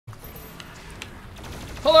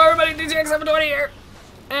Hello everybody, DTX720 here,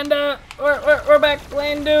 and we're back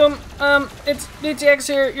playing Doom. It's DTX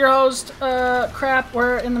here, your host. Crap,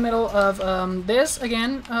 we're in the middle of this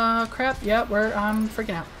again. Crap, yeah, I'm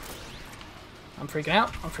freaking out. I'm freaking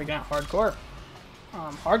out hardcore.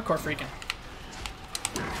 Hardcore freaking.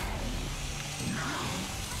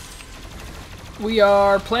 We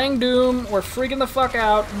are playing Doom, we're freaking the fuck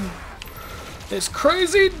out. This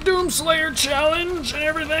crazy Doom Slayer challenge and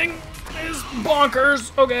everything is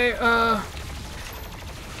bonkers. Okay,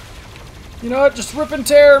 you know what? Just rip and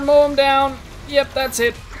tear, mow them down. Yep, that's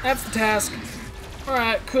it. That's the task.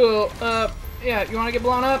 Alright, cool. Yeah, you wanna get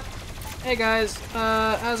blown up? Hey guys,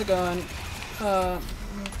 how's it going?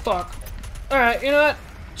 Fuck. Alright, you know what?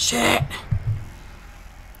 Shit.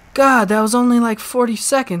 God, that was only like 40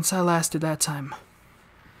 seconds I lasted that time.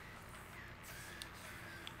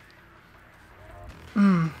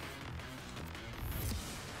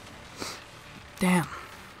 Damn.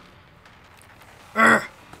 Urgh.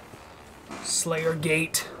 Slayer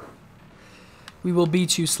Gate. We will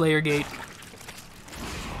beat you, Slayer Gate.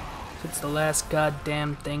 It's the last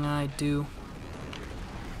goddamn thing I do.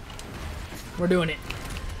 We're doing it.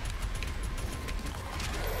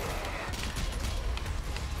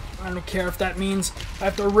 I don't care if that means I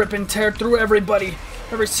have to rip and tear through everybody.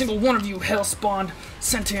 Every single one of you hell-spawned,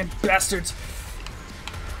 sentient bastards.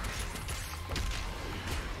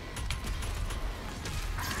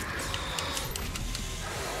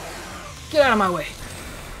 Get out of my way.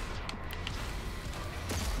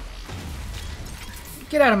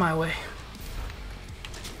 Get out of my way.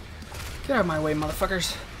 Get out of my way,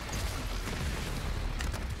 motherfuckers.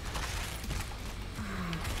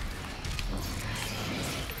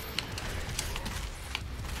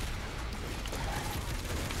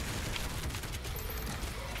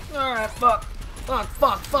 Alright, fuck.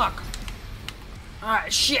 Fuck.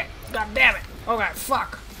 Alright, shit. God damn it. Okay,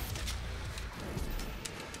 fuck.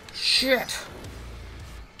 Shit.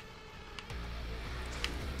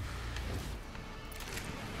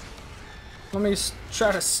 Let me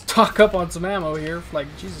try to stock up on some ammo here. Like,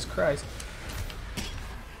 Jesus Christ.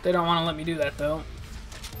 They don't want to let me do that, though.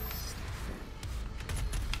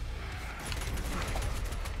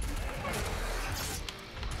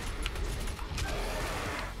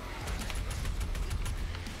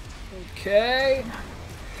 Okay.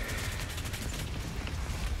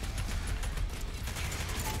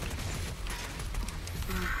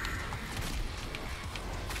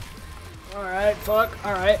 Alright, fuck.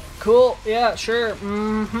 Alright, cool. Yeah, sure.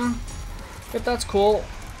 If that's cool.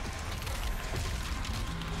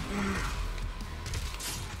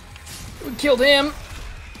 We killed him.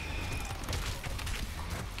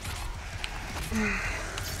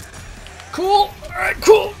 Cool. Alright,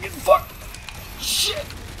 cool. Get fucked. Shit.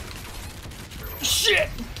 Shit.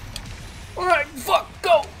 Alright, fuck.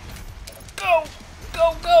 Go. Go.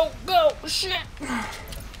 Shit.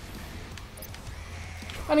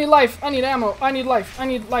 I need life. I need ammo. I need life. I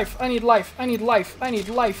need life. I need life. I need life. I need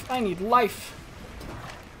life. I need life.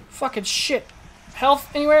 Fucking shit. Health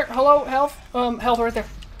anywhere? Hello? Health? Health right there.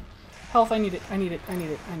 Health, I need it. I need it. I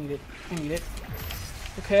need it. I need it. I need it.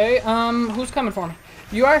 Okay, who's coming for me?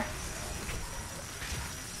 You are?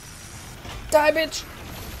 Die, bitch.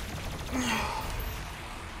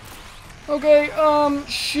 Okay,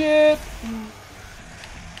 shit.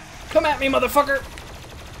 Come at me, motherfucker.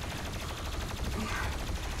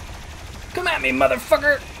 Come at me,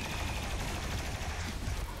 motherfucker!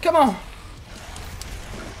 Come on!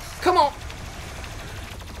 Come on!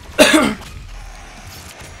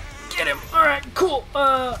 Get him! Alright, cool.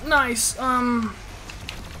 Nice.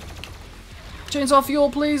 Chainsaw fuel,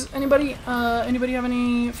 please. Anybody? Anybody have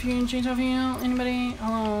any chainsaw fuel? Anybody?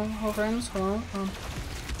 Hello, friends. Hello. I'm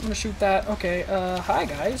gonna shoot that. Okay, hi,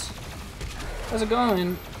 guys. How's it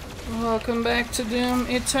going? Welcome back to Doom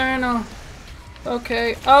Eternal.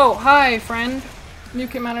 Okay. Oh, hi, friend. You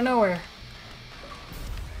came out of nowhere.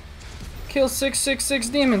 Kill 666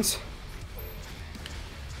 demons.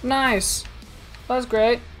 Nice. That's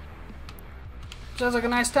great. Sounds like a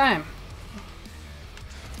nice time.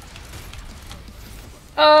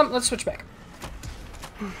 Let's switch back.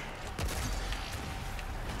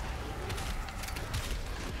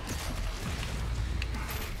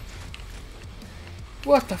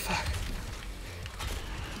 What the fuck?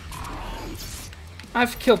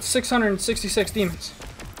 I've killed 666 demons.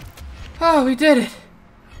 Oh, we did it.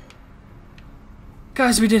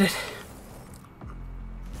 Guys, we did it.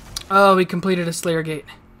 Oh, we completed a Slayer Gate.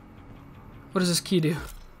 What does this key do?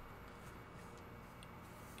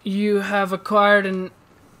 You have acquired an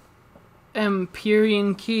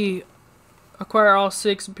Empyrean key. Acquire all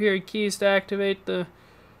 6 Empyrean keys to activate the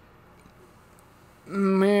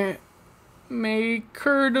Maker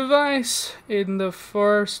device in the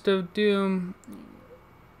Forest of Doom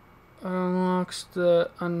unlocks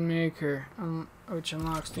the Unmaker, which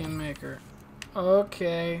unlocks the Unmaker.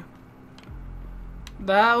 Okay.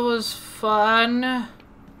 That was fun.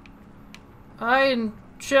 I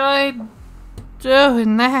enjoyed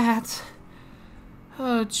doing that.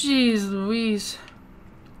 Oh, jeez Louise.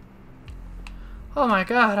 Oh my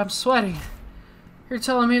god, I'm sweating. You're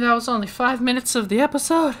telling me that was only 5 minutes of the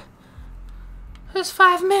episode? It was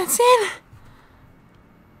 5 minutes in?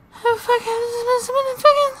 Oh, fuck.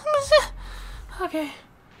 Okay.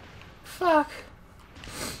 Fuck.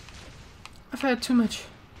 I've had too much.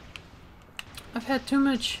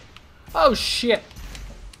 Oh, shit.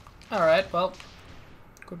 Alright, well.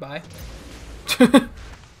 Goodbye. Did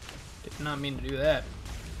not mean to do that.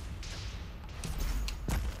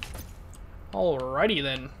 Alrighty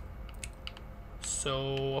then.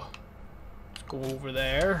 So, let's go over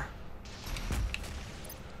there.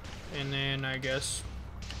 And then I guess,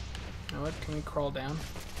 you know what, can we crawl down?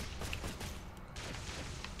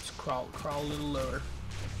 Let's crawl a little lower.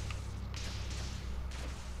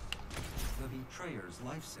 The betrayer's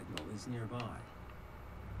life signal is nearby.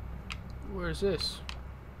 Where is this?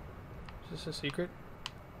 Is this a secret?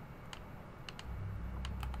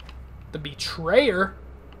 The betrayer?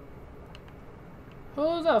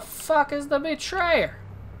 Who the fuck is the betrayer?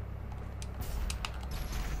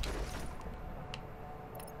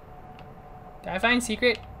 Did I find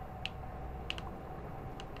secret?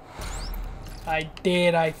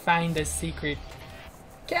 I find a secret.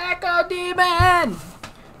 Cackle Demon!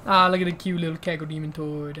 Ah, look at the cute little Cackle Demon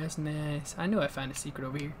toy. That's nice. I knew I found a secret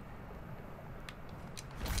over here.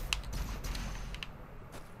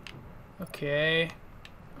 Okay.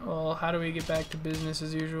 Well, how do we get back to business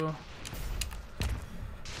as usual?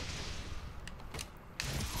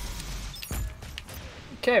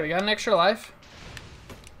 Okay, we got an extra life.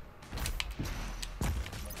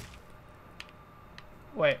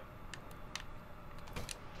 Wait.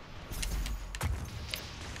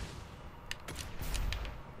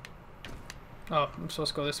 Oh, I'm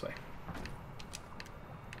supposed to go this way.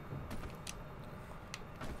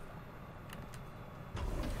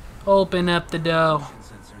 Open up the door.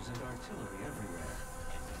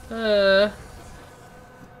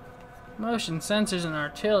 Motion sensors and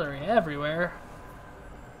artillery everywhere.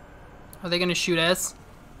 Are they gonna shoot us?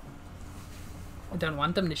 I don't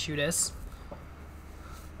want them to shoot us.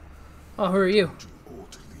 Oh, who are you? All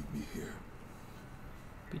to leave me here.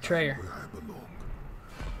 Betrayer. Where I belong.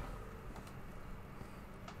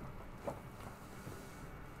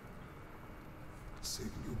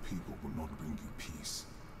 Saving your people will not bring you peace.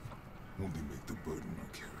 Only make the burden you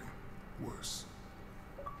carry worse.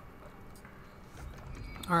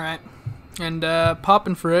 All right, and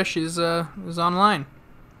Poppin' Fresh is online.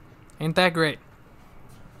 Ain't that great?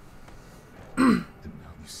 And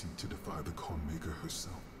now you seek to defy the Con Maker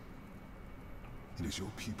herself. It is your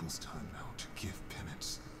people's time now to give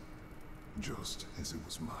penance, just as it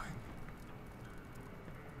was mine.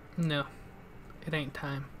 No, it ain't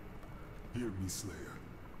time. Hear me, Slayer.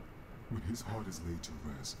 When his heart is laid to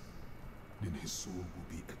rest, then his soul will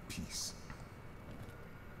be at peace.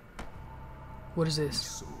 What is this?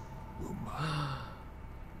 So will mine.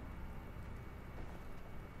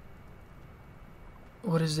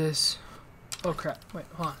 What is this? Oh crap, wait,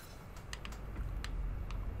 hold on.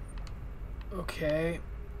 Okay.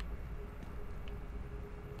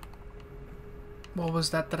 What was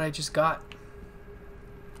that I just got?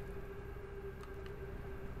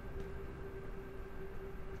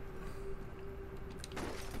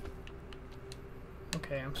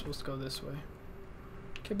 Okay, I'm supposed to go this way.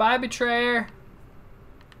 Okay, bye, Betrayer.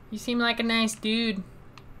 You seem like a nice dude.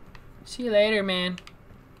 See you later, man.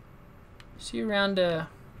 See you around,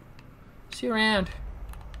 see you around.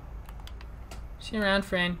 See you around,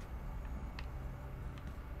 friend.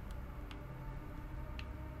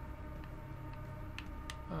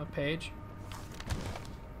 Page.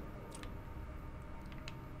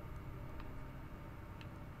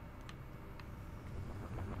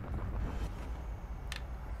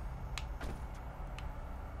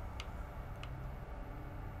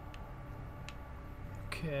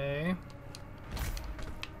 Okay.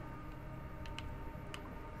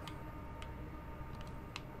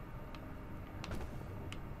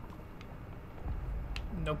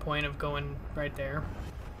 No point of going right there.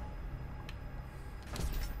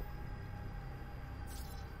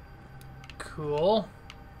 Cool.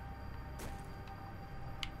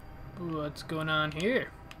 What's going on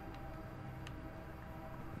here?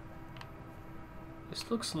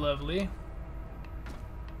 This looks lovely.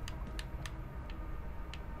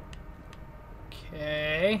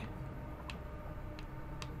 Okay.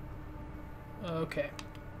 Okay.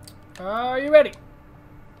 Are you ready?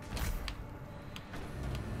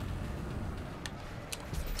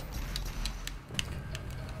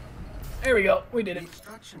 There we go. We did The it.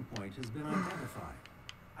 extraction point has been identified.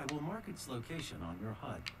 I will mark its location on your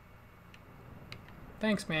HUD.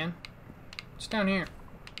 Thanks, man. It's down here.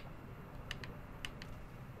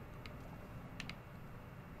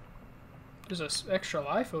 There's an extra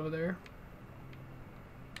life over there.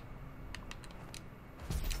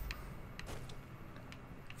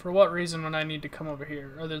 For what reason would I need to come over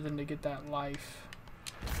here other than to get that life?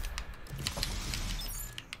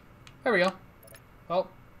 There we go. Well,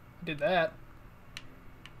 did that.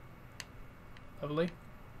 Lovely.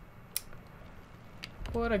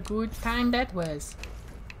 What a good time that was.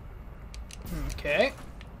 Okay.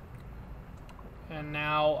 And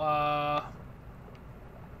now,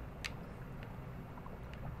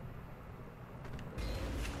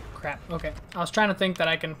 crap. Okay. I was trying to think that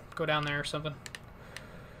I can go down there or something.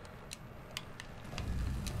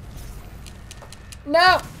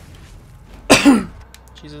 No!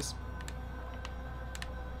 Jesus.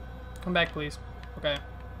 Come back, please. Okay.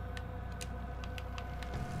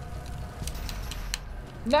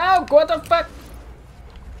 No! What the fuck?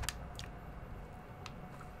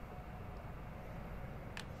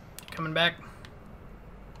 Coming back.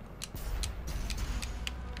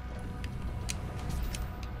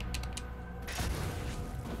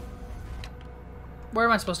 Where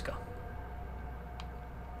am I supposed to go?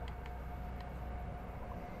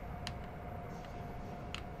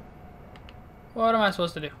 What am I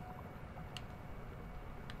supposed to do?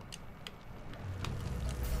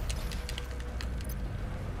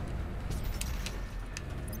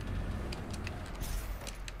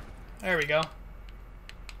 There we go.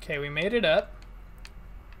 Okay, we made it up.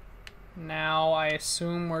 Now I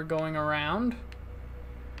assume we're going around.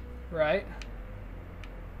 Right?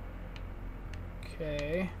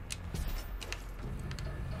 Okay.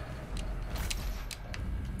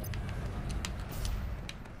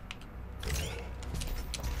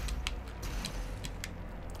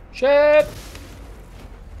 Shit!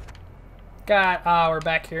 God, we're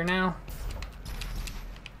back here now.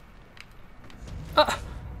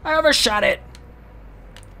 I overshot it!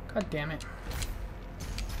 God damn it.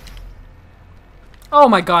 Oh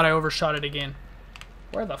my god, I overshot it again.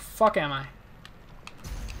 Where the fuck am I?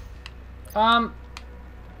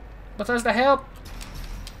 Bethesda, help!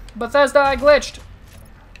 Bethesda, I glitched!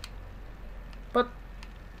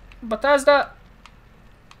 Bethesda!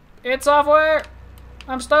 It's software!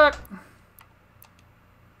 I'm stuck!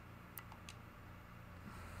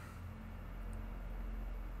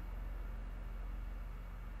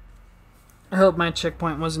 I hope my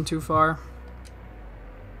checkpoint wasn't too far.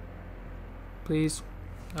 Please.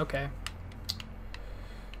 Okay.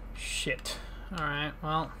 Shit. Alright,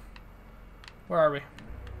 well. Where are we?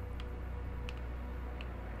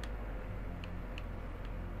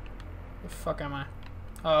 The fuck am I?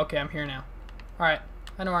 Oh, okay, I'm here now. Alright,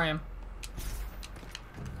 I know where I am.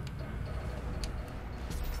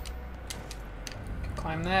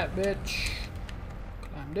 Climb that bitch.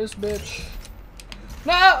 Climb this bitch.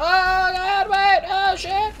 No! Oh god, wait! Oh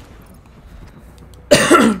shit!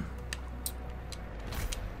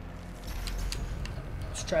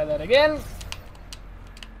 Let's try that again.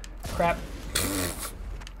 Crap.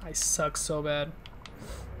 I suck so bad.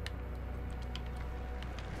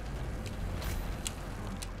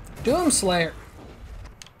 Doomslayer!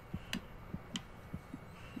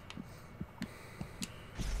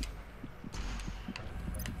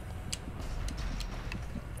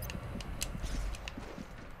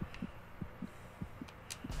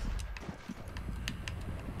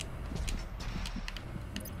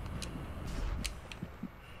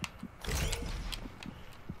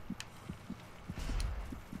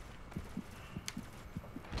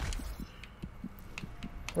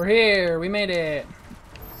 We're here. We made it.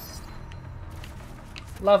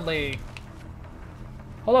 Lovely.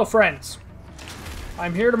 Hello, friends.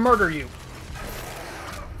 I'm here to murder you.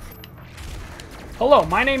 Hello,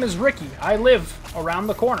 my name is Ricky. I live around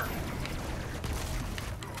the corner.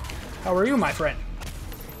 How are you, my friend?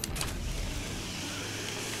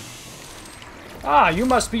 Ah, you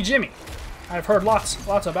must be Jimmy. I've heard lots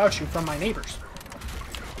about you from my neighbors.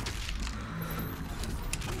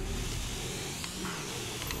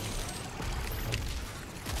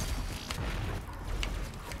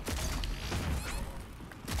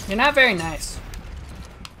 You're not very nice.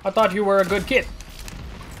 I thought you were a good kid.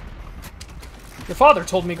 Your father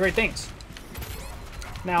told me great things.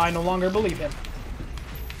 Now I no longer believe him.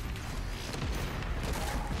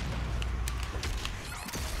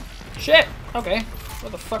 Shit! Okay. Where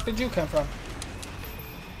the fuck did you come from?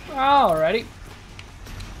 Alrighty.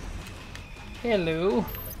 Hello.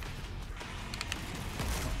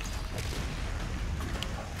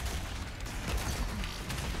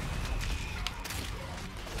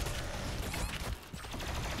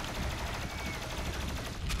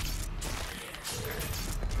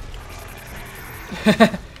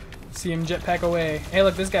 See him jetpack away. Hey,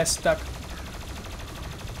 look, this guy's stuck.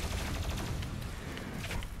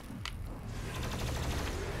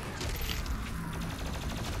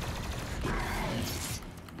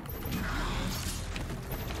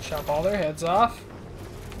 Chop all their heads off.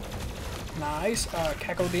 Nice.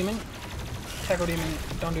 Caco Demon. Caco Demon,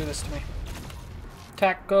 don't do this to me.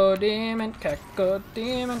 Caco Demon, Caco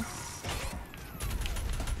Demon.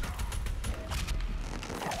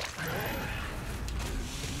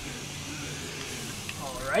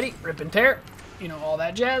 Alrighty, rip and tear. You know, all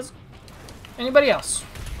that jazz. Anybody else?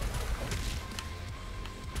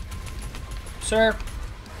 Sir.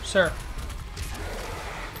 Sir.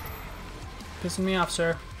 Pissing me off,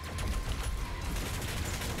 sir.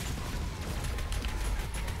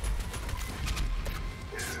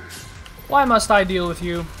 Why must I deal with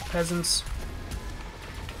you, peasants?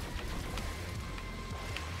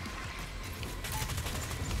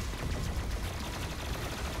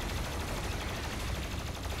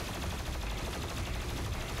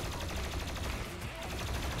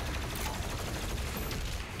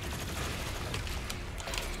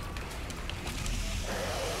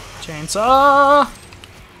 Chainsaw!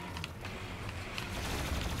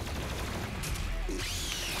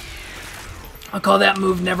 I'll call that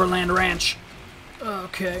move Neverland Ranch.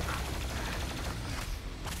 Okay.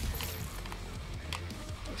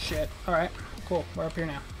 Oh shit. Alright. Cool. We're up here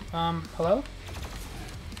now. Hello?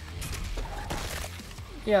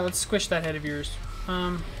 Yeah, let's squish that head of yours.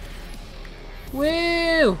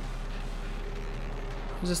 Woo!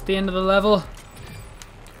 Is this the end of the level?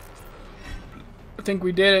 I think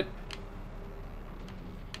we did it.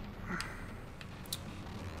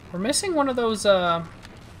 We're missing one of those, we're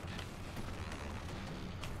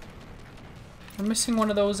missing one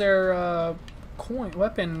of those there,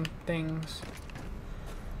 weapon things.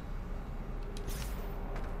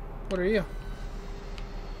 What are you?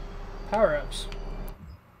 Power-ups.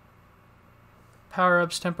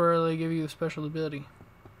 Power-ups temporarily give you a special ability.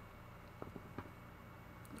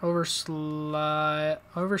 Overslight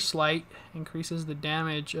increases the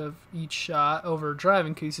damage of each shot. Overdrive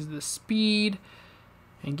increases the speed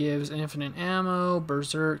and gives infinite ammo.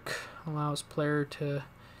 Berserk allows player to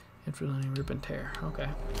infinitely rip and tear. Okay.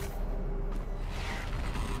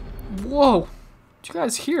 Whoa! Did you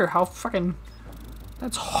guys hear how fucking...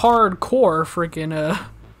 That's hardcore freaking,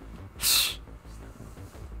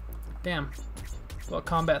 Damn. What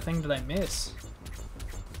combat thing did I miss?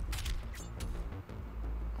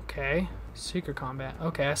 Okay. Secret combat.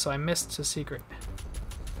 Okay, so I missed a secret.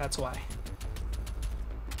 That's why.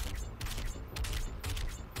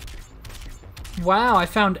 Wow, I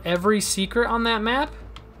found every secret on that map?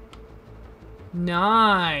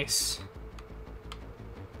 Nice.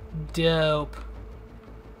 Dope.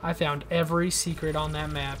 I found every secret on that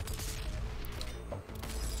map.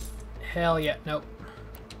 Hell yeah. Nope.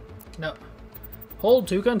 Nope. Hold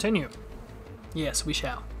to continue. Yes, we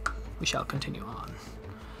shall. We shall continue on.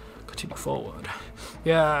 Continue forward.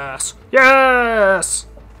 Yes! Yes!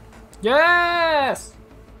 Yes!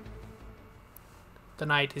 The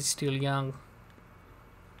night is still young.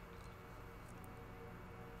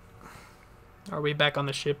 Are we back on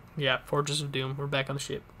the ship? Yeah, Fortress of Doom. We're back on the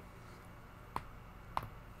ship.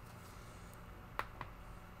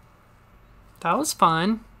 That was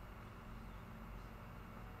fun.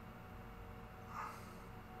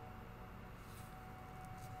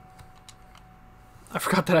 I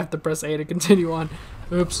forgot that I have to press A to continue on.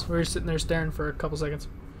 Oops, we were sitting there staring for a couple seconds.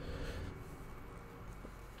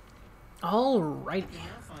 Alright. You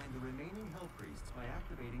now find the remaining Hell Priests by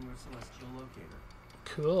activating your Celestial Locator.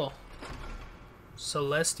 Cool.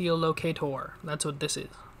 Celestial Locator. That's what this is.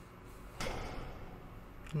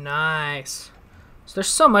 Nice. So there's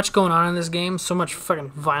so much going on in this game, so much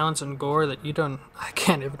fucking violence and gore that I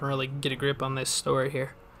can't even really get a grip on this story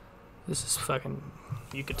here. This is fucking,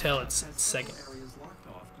 you could tell it's second. Area is locked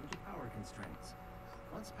off due to power constraints.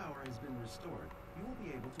 Once power has been restored, you will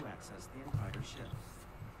be able to access the entire ship.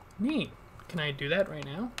 Neat. Can I do that right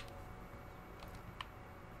now?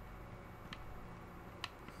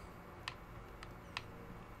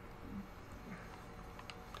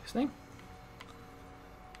 This thing?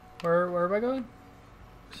 Where am I going?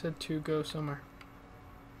 It said to go somewhere.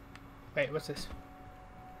 Wait, what's this?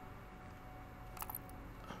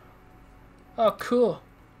 Oh, cool.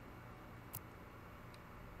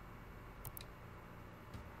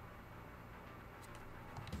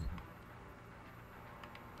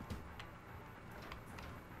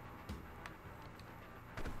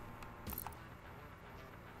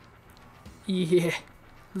 Yeah.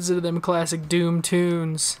 Listen to them classic Doom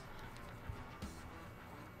tunes.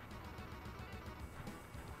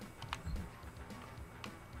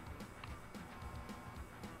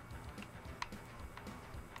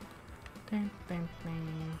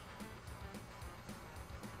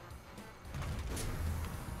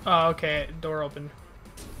 Oh, okay. Door open.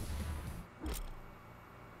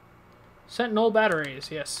 Sentinel batteries.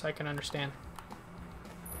 Yes, I can understand.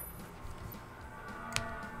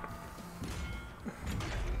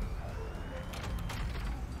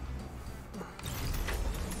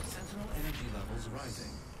 Sentinel energy levels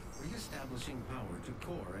rising. Re-establishing power to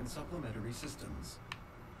core and supplementary systems.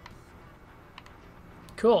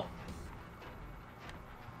 Cool.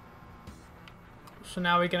 So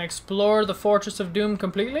now we can explore the Fortress of Doom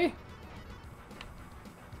completely?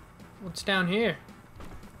 What's down here?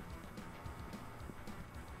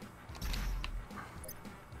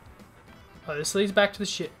 Oh, this leads back to the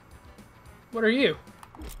shit. What are you?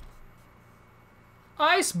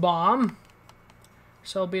 Ice bomb?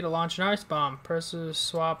 Cell B to launch an ice bomb. Presses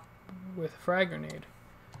swap with a frag grenade.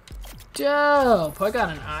 Dope! I got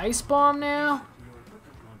an ice bomb now?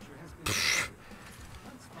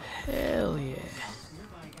 Hell yeah.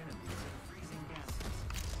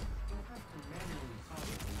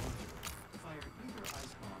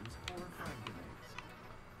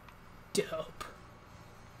 Dope.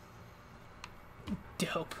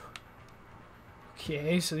 Dope.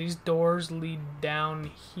 Okay, so these doors lead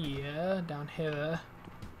down here. Down here.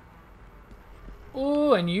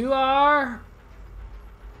 Ooh, and you are...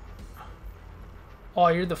 Oh,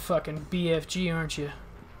 you're the fucking BFG, aren't you?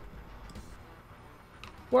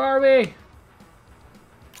 Where are we?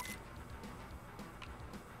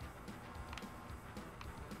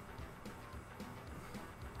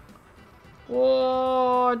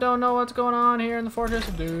 Whoa, I don't know what's going on here in the Fortress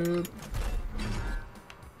of Doom.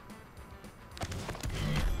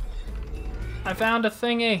 I found a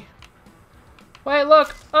thingy. Wait,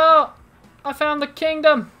 look. Oh, I found the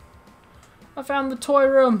kingdom. I found the toy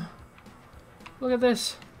room. Look at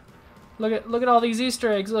this. Look at all these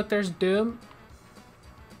Easter eggs. Look, there's Doom.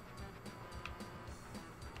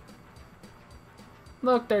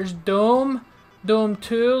 Look, there's Doom. Doom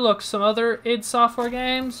 2. Look, some other id Software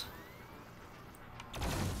games.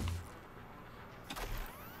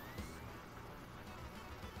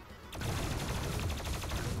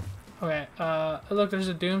 Okay, look, there's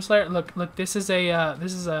a Doomslayer. Look, this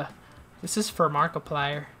is for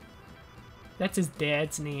Markiplier. That's his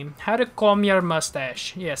dad's name. How to comb your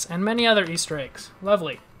mustache. Yes, and many other Easter eggs.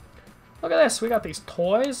 Lovely. Look at this. We got these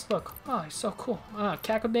toys. Look. Oh, he's so cool.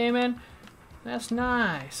 Cacodemon. That's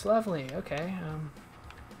nice. Lovely. Okay.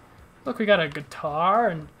 Look, we got a guitar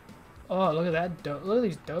and oh, look at that. Look at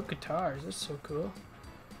these dope guitars. That's so cool.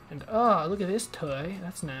 And oh, look at this toy.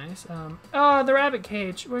 That's nice. Oh, the rabbit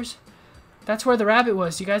cage. That's where the rabbit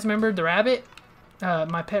was. You guys remember the rabbit?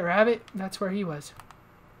 My pet rabbit? That's where he was.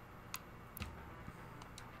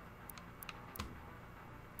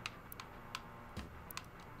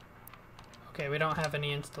 Okay, we don't have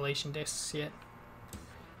any installation discs yet.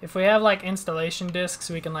 If we have like installation discs,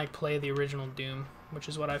 we can like play the original Doom, which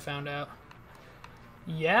is what I found out.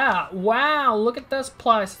 Yeah, wow, look at this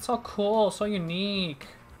place. It's so cool, so unique.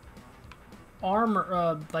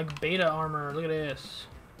 Armor, like beta armor. Look at this.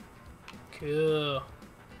 Cool.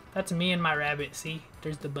 That's me and my rabbit. See,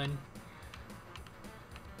 there's the bunny.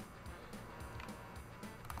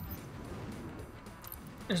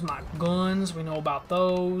 There's my guns. We know about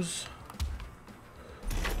those.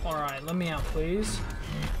 All right, let me out, please.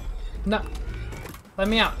 No, let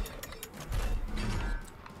me out.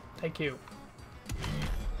 Thank you.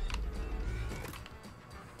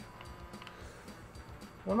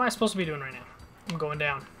 What am I supposed to be doing right now? I'm going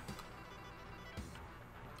down.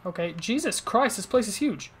 Okay, Jesus Christ, this place is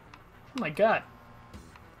huge. Oh my god.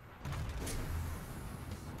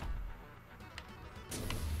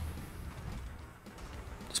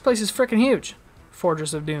 This place is freaking huge.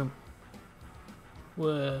 Fortress of Doom.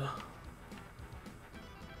 Whoa.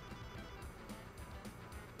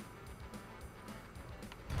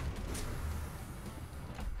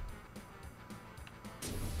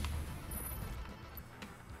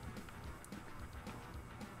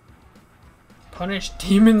 Punish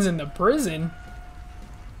demons in the prison?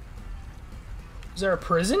 Is there a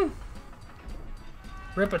prison?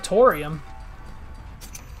 Repertorium.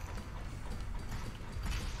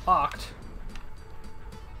 Locked.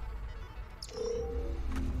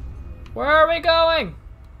 Where are we going?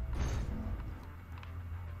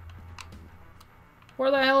 Where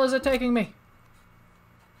the hell is it taking me?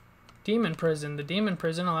 Demon Prison. The Demon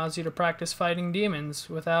Prison allows you to practice fighting demons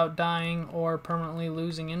without dying or permanently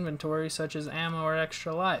losing inventory such as ammo or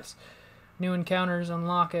extra lives. New encounters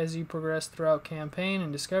unlock as you progress throughout campaign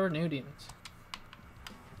and discover new demons.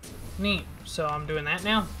 Neat. So I'm doing that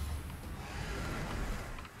now.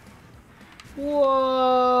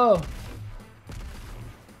 Whoa!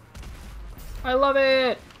 I love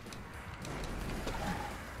it!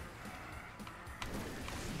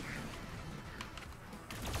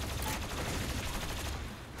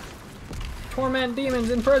 Torment demons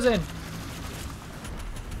in prison!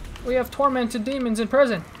 We have tormented demons in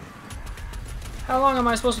prison! How long am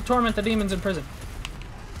I supposed to torment the demons in prison?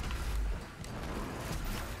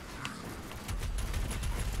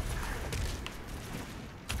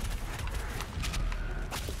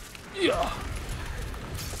 Yeah!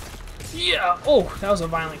 Yeah! Oh, that was a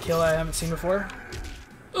violent kill I haven't seen before.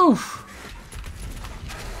 Oof!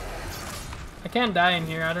 I can't die in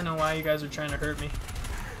here. I don't know why you guys are trying to hurt me.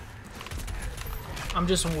 I'm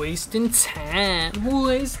just wasting time.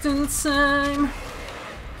 Wasting time.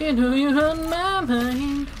 You know you're on my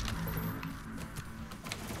mind.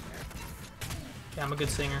 Yeah, I'm a good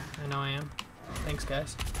singer. I know I am. Thanks,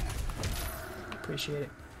 guys. Appreciate it.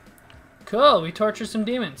 Cool, we tortured some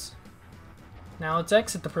demons. Now let's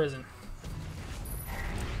exit the prison.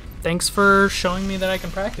 Thanks for showing me that I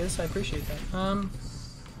can practice. I appreciate that. Where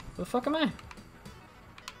the fuck am I?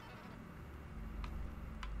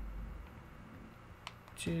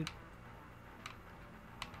 Dude.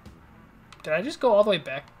 Did I just go all the way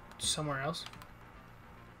back somewhere else?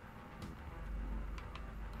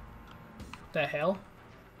 The hell?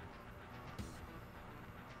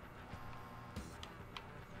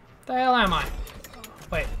 The hell am I?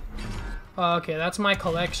 Wait. Oh, okay, that's my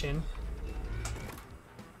collection.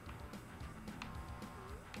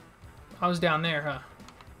 I was down there, huh?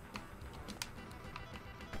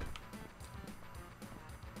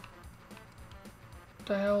 What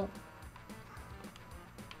the hell?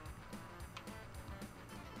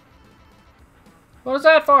 What is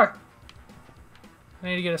that for? I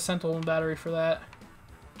need to get a sentinel battery for that.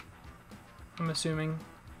 I'm assuming.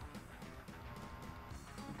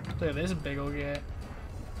 Look at this big old guy.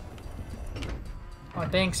 Oh,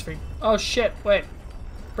 thanks for... Oh, shit. Wait.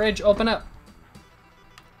 Bridge, open up.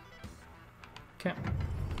 Okay.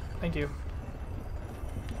 Thank you.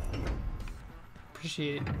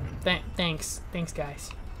 Appreciate it. Thanks. Thanks,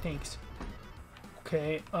 guys. Thanks.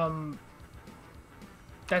 Okay,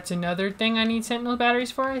 that's another thing I need sentinel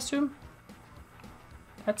batteries for, I assume?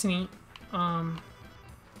 That's neat.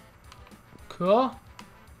 Cool.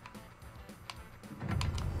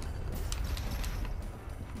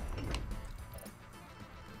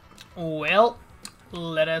 Well,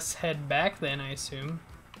 let us head back then, I assume.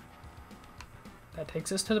 That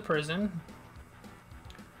takes us to the prison.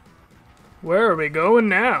 Where are we going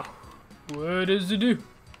now? What does it do?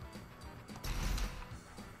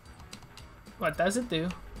 What does it do?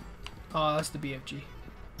 Oh, that's the BFG.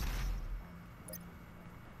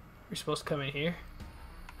 We're supposed to come in here?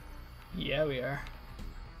 Yeah, we are.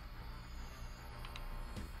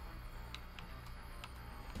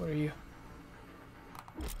 What are you?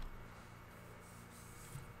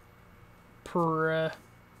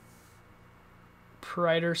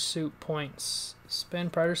 Praetor suit points.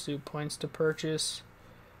 Spend Praetor suit points to purchase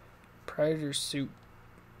Praetor suit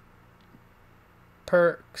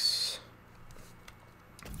perks.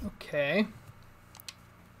 Okay.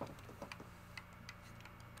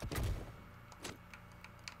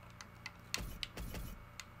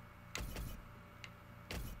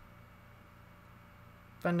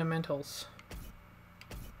 Fundamentals.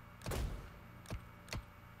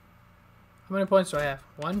 How many points do I have?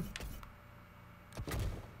 1?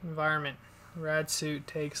 Environment. Rad suit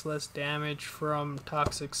takes less damage from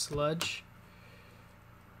toxic sludge.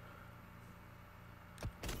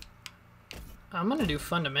 I'm gonna do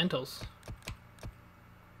fundamentals.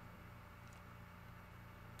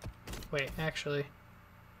 Wait, actually.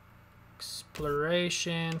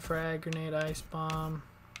 Exploration, frag grenade, ice bomb.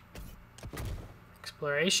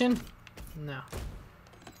 Exploration? No.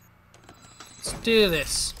 Let's do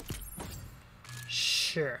this.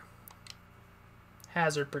 Sure.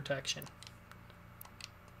 Hazard protection.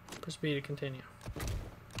 Proceed to continue.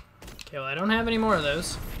 Okay, well, I don't have any more of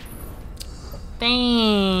those.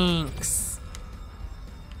 Thanks.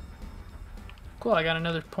 Cool, I got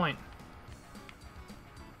another point.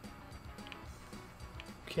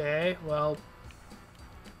 Okay, well,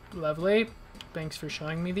 lovely. Thanks for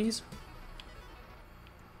showing me these.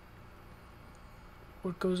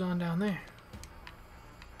 What goes on down there?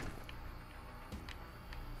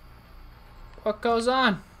 What goes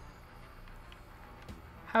on?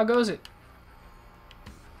 How goes it?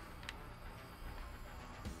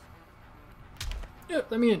 Yeah,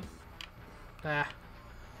 let me in. Ah.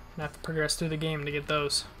 I have to progress through the game to get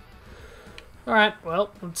those. Alright,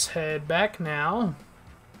 well, let's head back now.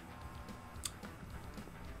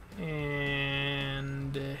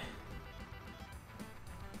 And... is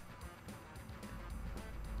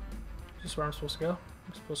this where I'm supposed to go?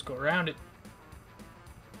 I'm supposed to go around it.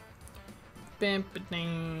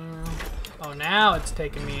 Oh, now it's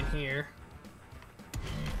taking me in here.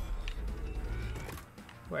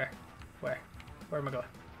 Where? Where? Where am I going?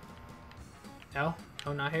 No?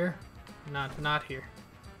 Oh, not here? Not here.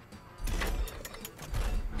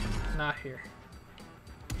 Not here.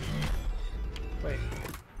 Wait.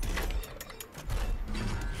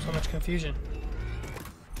 So much confusion.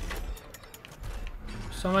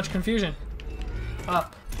 So much confusion.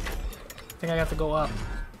 Up. I think I have to go up.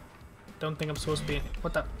 Don't think I'm supposed to be in.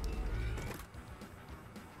 What the?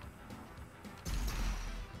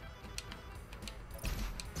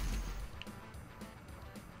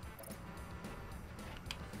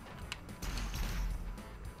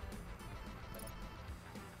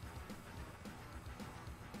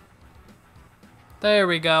 There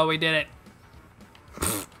we go, we did it.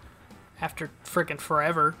 After freaking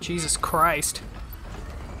forever. Jesus Christ.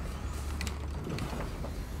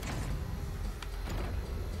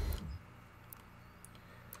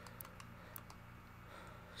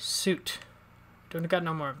 Suit. Don't got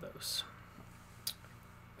no more of those.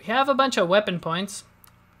 We have a bunch of weapon points.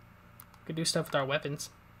 We could do stuff with our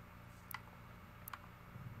weapons.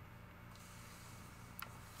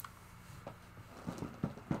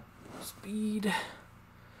 Speed.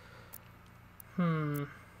 Or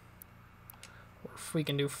if we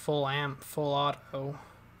can do full auto.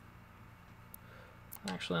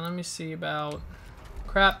 Actually, let me see about...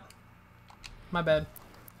 crap. My bad.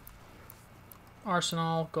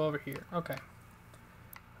 Arsenal, go over here. Okay.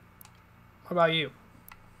 What about you?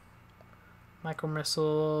 Micro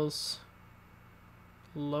missiles.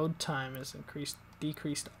 Load time is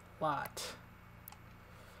decreased a lot.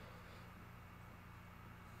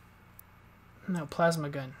 No, plasma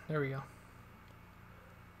gun. There we go.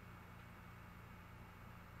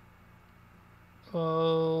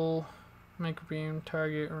 Oh, micro beam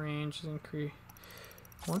target range is increased.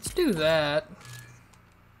 Let's do that.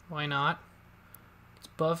 Why not? Let's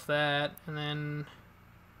buff that, and then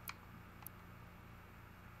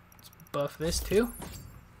let's buff this too,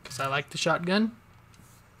 because I like the shotgun.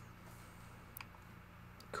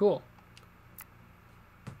 Cool.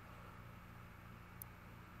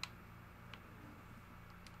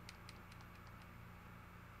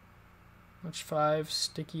 Launch 5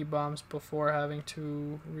 sticky bombs before having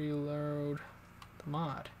to reload the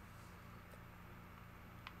mod.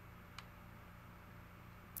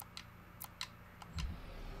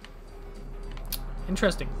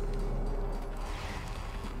 Interesting.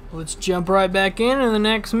 Let's jump right back into the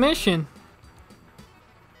next mission.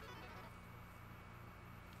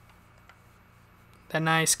 That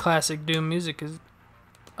nice classic Doom music is...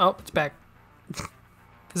 oh, it's back.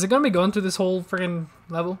 Is it gonna be going through this whole friggin'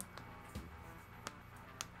 level?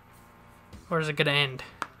 Or is it gonna end?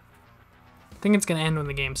 I think it's gonna end when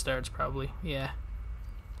the game starts, probably. Yeah.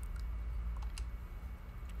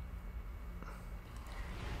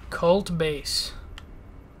 Cult base.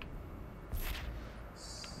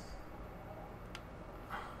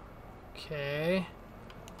 Okay.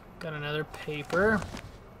 Got another paper.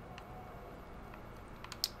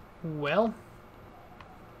 Well,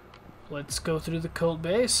 let's go through the cult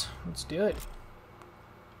base. Let's do it.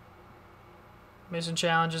 Mission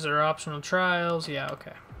challenges are optional trials. Yeah,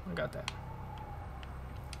 okay. I got that.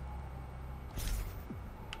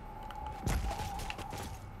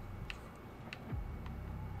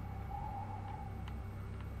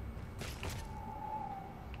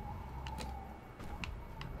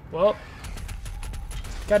 Well,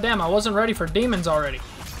 goddamn, I wasn't ready for demons already.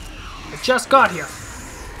 I just got here.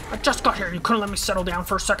 You couldn't let me settle down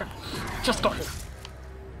for a second. Just got here.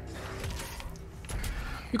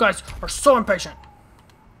 You guys are so impatient.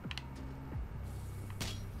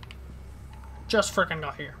 Just freaking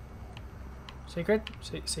got here. Secrets.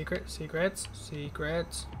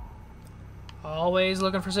 Always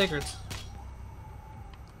looking for secrets.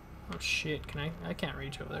 Oh shit, I can't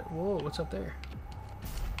reach over there. Whoa, what's up there?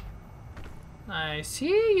 I see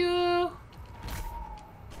you.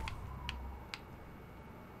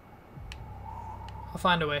 I'll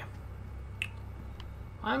find a way.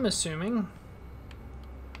 I'm assuming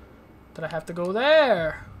that I have to go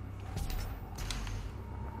there.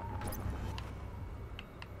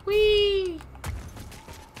 Whee!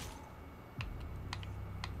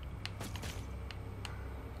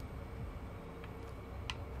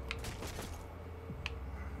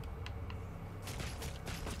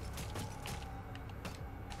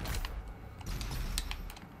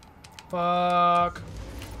 Fuck.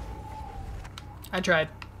 I tried.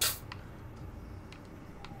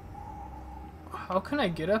 How can I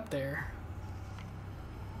get up there?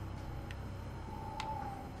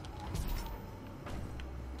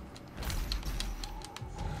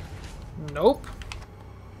 Nope.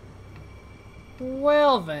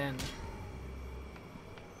 Well then.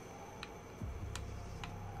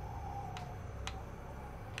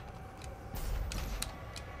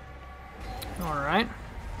 Alright.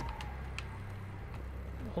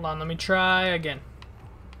 Hold on, let me try again.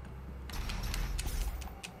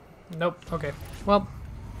 Nope, okay. Well,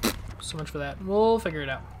 so much for that. We'll figure it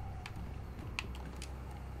out.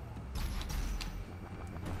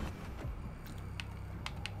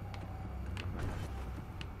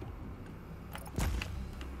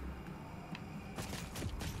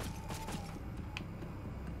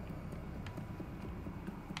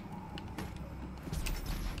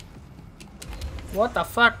 What the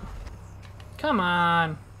fuck? Come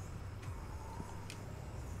on.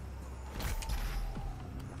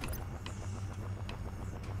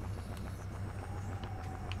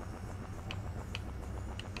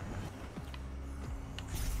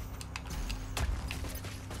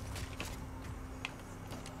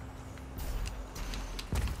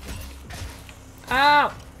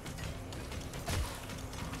 Ow!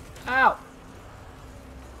 Ow!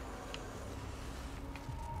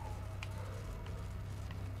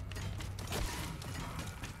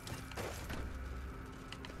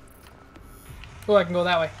 Oh, I can go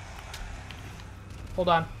that way. Hold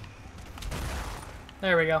on.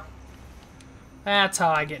 There we go. That's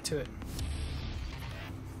how I get to it.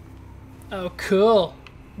 Oh, cool.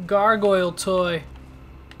 Gargoyle toy.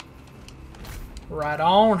 Right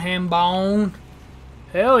on, Hambone.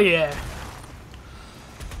 Hell yeah.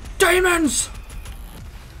 Demons!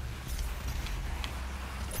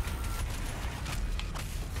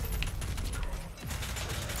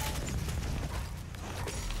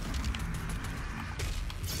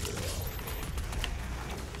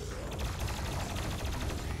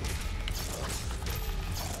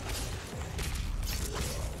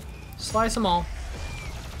 Slice them all.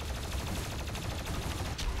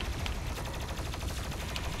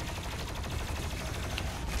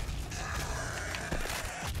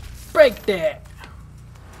 Break that.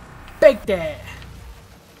 Bake that.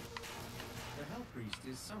 The Hell Priest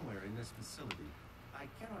is somewhere in this facility. I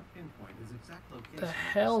cannot pinpoint his exact location. The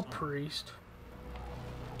Hell Priest.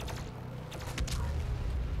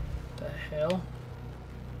 The hell?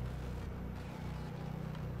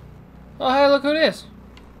 Oh, hey, look who it is.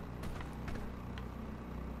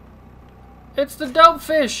 It's the dope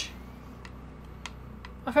fish.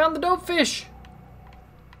 I found the dope fish.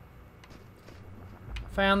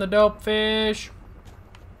 Found the dope fish.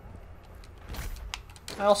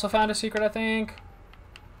 I also found a secret, I think.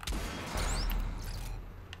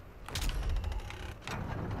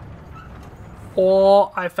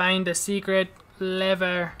 Oh, I find a secret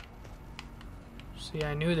lever. See,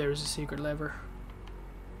 I knew there was a secret lever.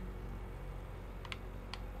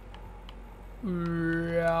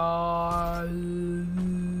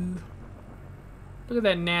 Look at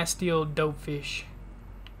that nasty old dope fish.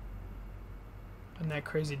 And that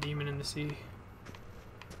crazy demon in the sea.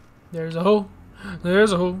 There's a hole.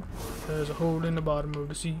 There's a hole. There's a hole in the bottom of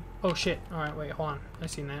the sea. Oh shit. Alright, wait, hold on. I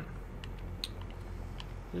seen that.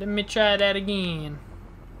 Let me try that again.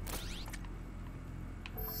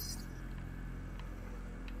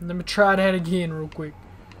 Let me try that again real quick.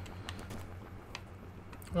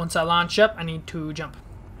 Once I launch up, I need to jump.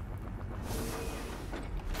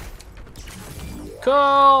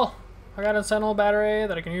 Cool! I got a sentinel battery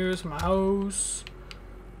that I can use for my house.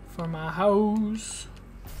 For my house.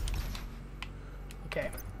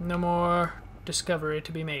 Okay, no more discovery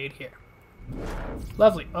to be made here.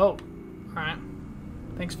 Lovely. Oh, alright.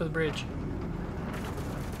 Thanks for the bridge.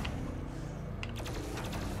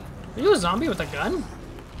 Are you a zombie with a gun?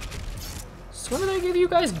 So when did I give you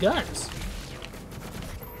guys guns?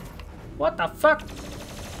 What the fuck?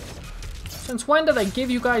 Since when did I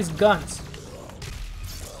give you guys guns?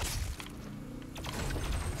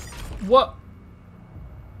 What?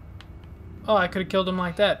 Oh, I could have killed him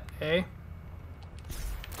like that, eh?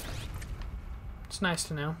 It's nice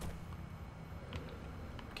to know.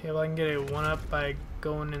 Okay, well I can get a 1-up by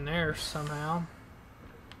going in there somehow.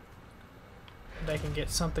 And I can get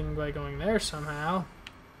something by going there somehow.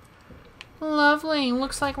 Lovely.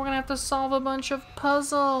 Looks like we're gonna have to solve a bunch of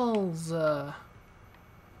puzzles.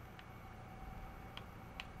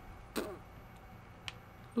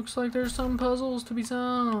 Looks like there's some puzzles to be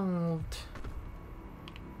solved.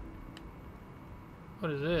 What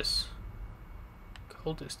is this?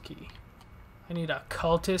 Cultist key. I need a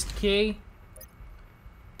cultist key.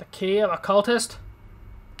 The key of a cultist?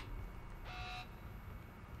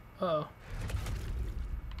 Uh-oh.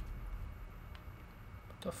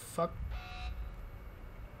 What the fuck?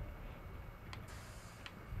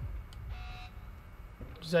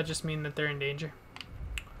 Does that just mean that they're in danger?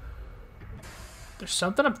 There's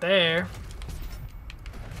something up there.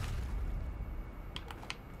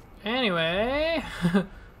 Anyway,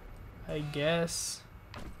 I guess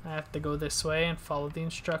I have to go this way and follow the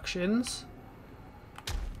instructions.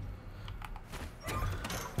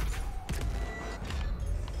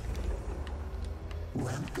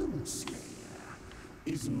 Welcome, Slayer.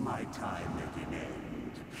 Is my time at an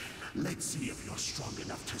end? Let's see if you're strong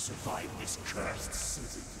enough to survive this cursed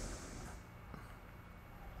city.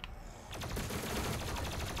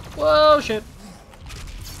 Whoa, shit.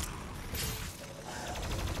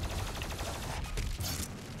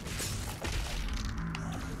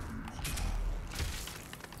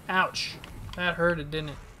 Ouch. That hurted, didn't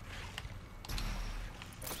it?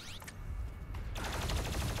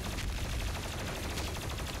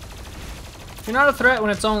 You're not a threat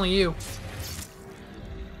when it's only you.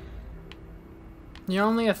 You're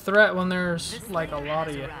only a threat when there's like a lot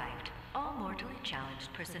of you. All mortally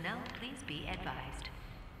challenged personnel, please be advised.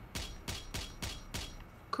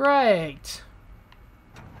 Great.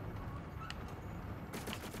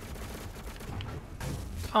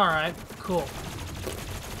 Alright, cool.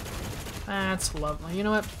 That's lovely. You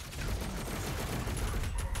know what?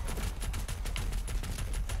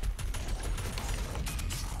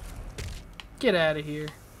 Get out of here.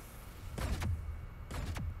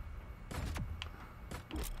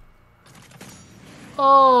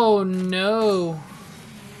 Oh no.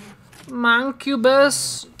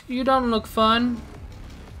 Mancubus, you don't look fun.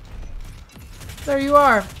 There you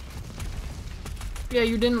are. Yeah,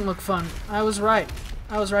 you didn't look fun. I was right.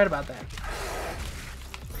 I was right about that.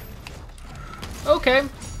 Okay.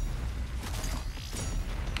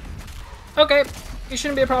 Okay. It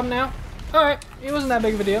shouldn't be a problem now. Alright. It wasn't that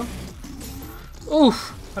big of a deal.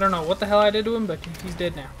 Oof. I don't know what the hell I did to him, but he's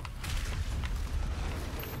dead now.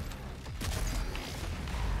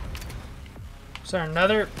 Is there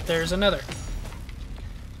another? There's another.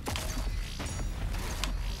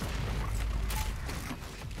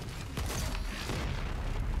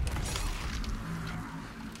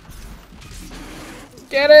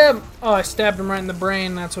 Get him! Oh, I stabbed him right in the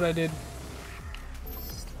brain. That's what I did.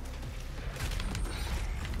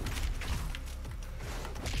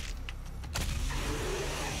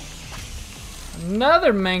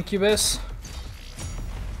 Another Mancubus.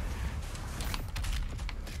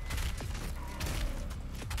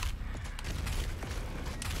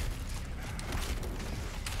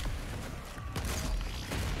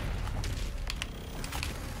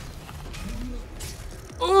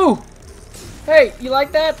 Ooh! Hey, you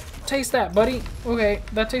like that? Taste that, buddy. Okay,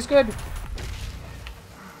 that tastes good.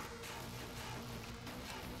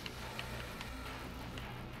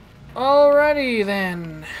 Alrighty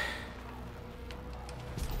then.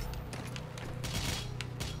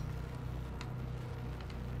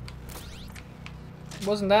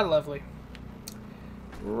 Wasn't that lovely?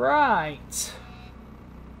 Right.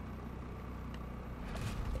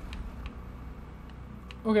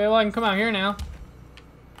 Okay, well I can come out here now.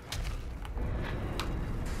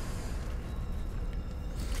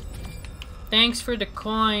 Thanks for the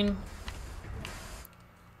coin.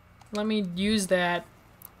 Let me use that.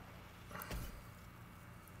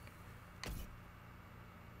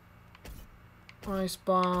 Ice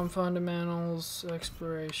bomb, fundamentals,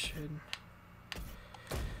 exploration.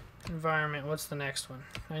 Environment, what's the next one?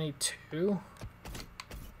 I need 2.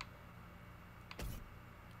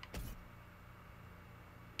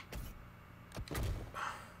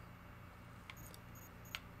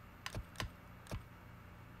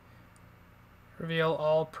 Reveal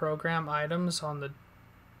all program items on the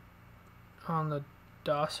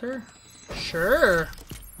DOSer? Sure.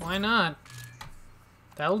 Why not?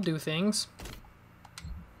 That'll do things.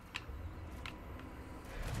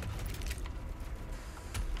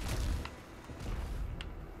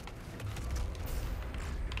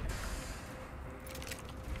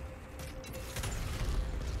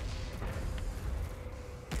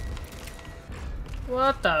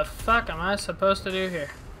 What the fuck am I supposed to do here?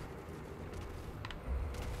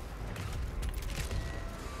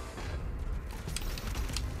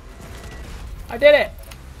 I did it!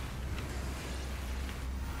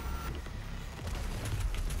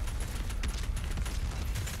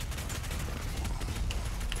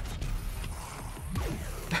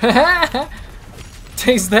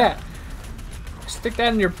 Taste that! Stick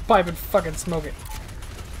that in your pipe and fucking smoke it.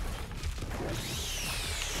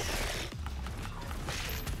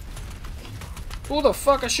 Who the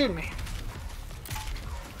fuck is shooting me?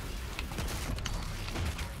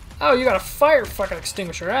 Oh, you got a fire fucking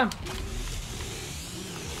extinguisher, huh?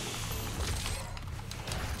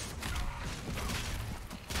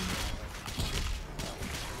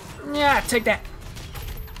 Yeah, take that.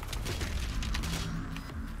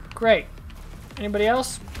 Great. Anybody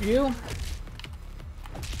else? You?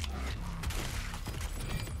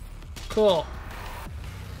 Cool.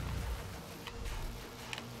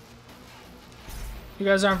 You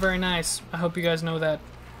guys aren't very nice. I hope you guys know that.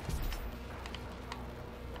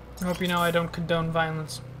 I hope you know I don't condone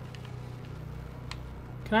violence.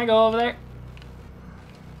 Can I go over there?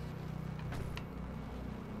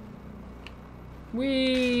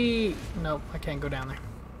 Whee! Nope, I can't go down there.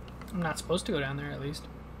 I'm not supposed to go down there, at least.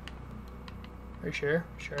 Are you sure?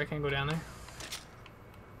 Sure I can't go down there?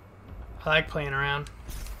 I like playing around.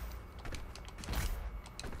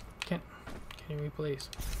 Can we please?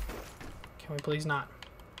 Can we please not?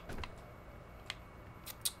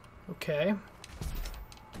 Okay.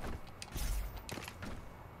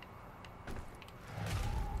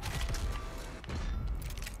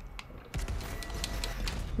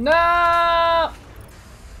 No!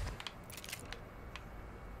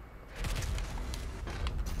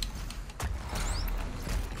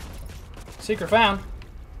 Secret found.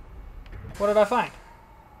 What did I find?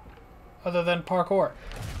 Other than parkour.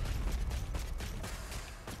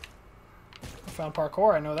 I found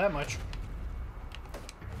parkour, I know that much.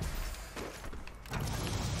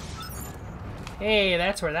 Hey,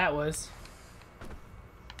 that's where that was.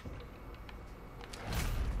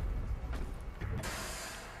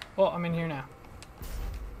 Well, I'm in here now.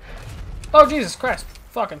 Oh, Jesus Christ.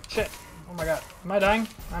 Fucking shit. Oh my god. Am I dying?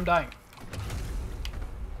 I'm dying.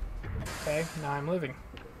 Okay, now I'm living.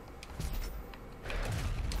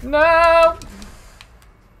 No!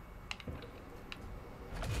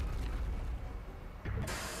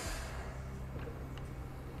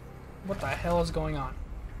 What the hell is going on?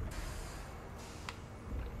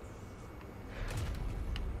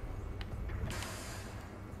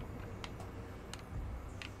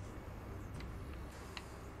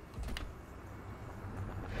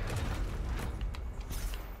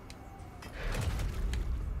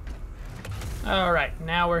 Alright,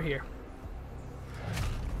 now we're here.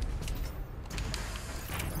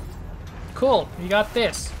 Cool, we got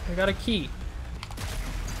this. We got a key.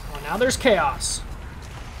 Oh, now there's chaos.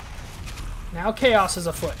 Now chaos is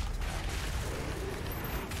afoot.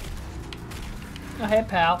 Go ahead,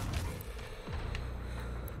 pal.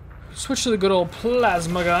 Switch to the good old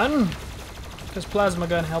plasma gun. Because plasma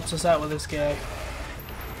gun helps us out with this guy.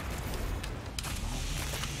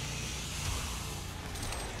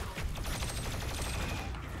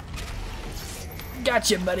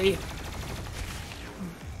 Gotcha, buddy.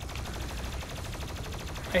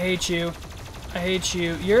 I hate you. I hate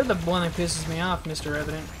you. You're the one that pisses me off, Mr.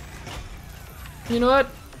 Evident. You know what?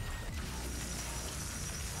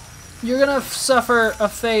 You're gonna suffer a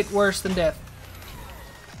fate worse than death.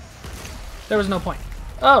 There was no point.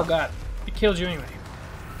 Oh, God. It killed you anyway.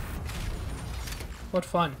 What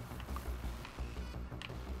fun.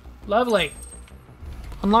 Lovely.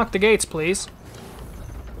 Unlock the gates, please.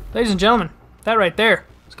 Ladies and gentlemen, that right there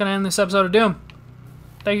is going to end this episode of Doom.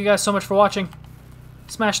 Thank you guys so much for watching.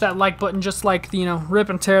 Smash that like button just like, you know, rip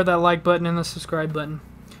and tear that like button and the subscribe button.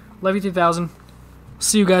 Love you 3000.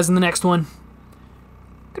 See you guys in the next one.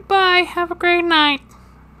 Goodbye. Have a great night.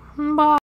 Bye.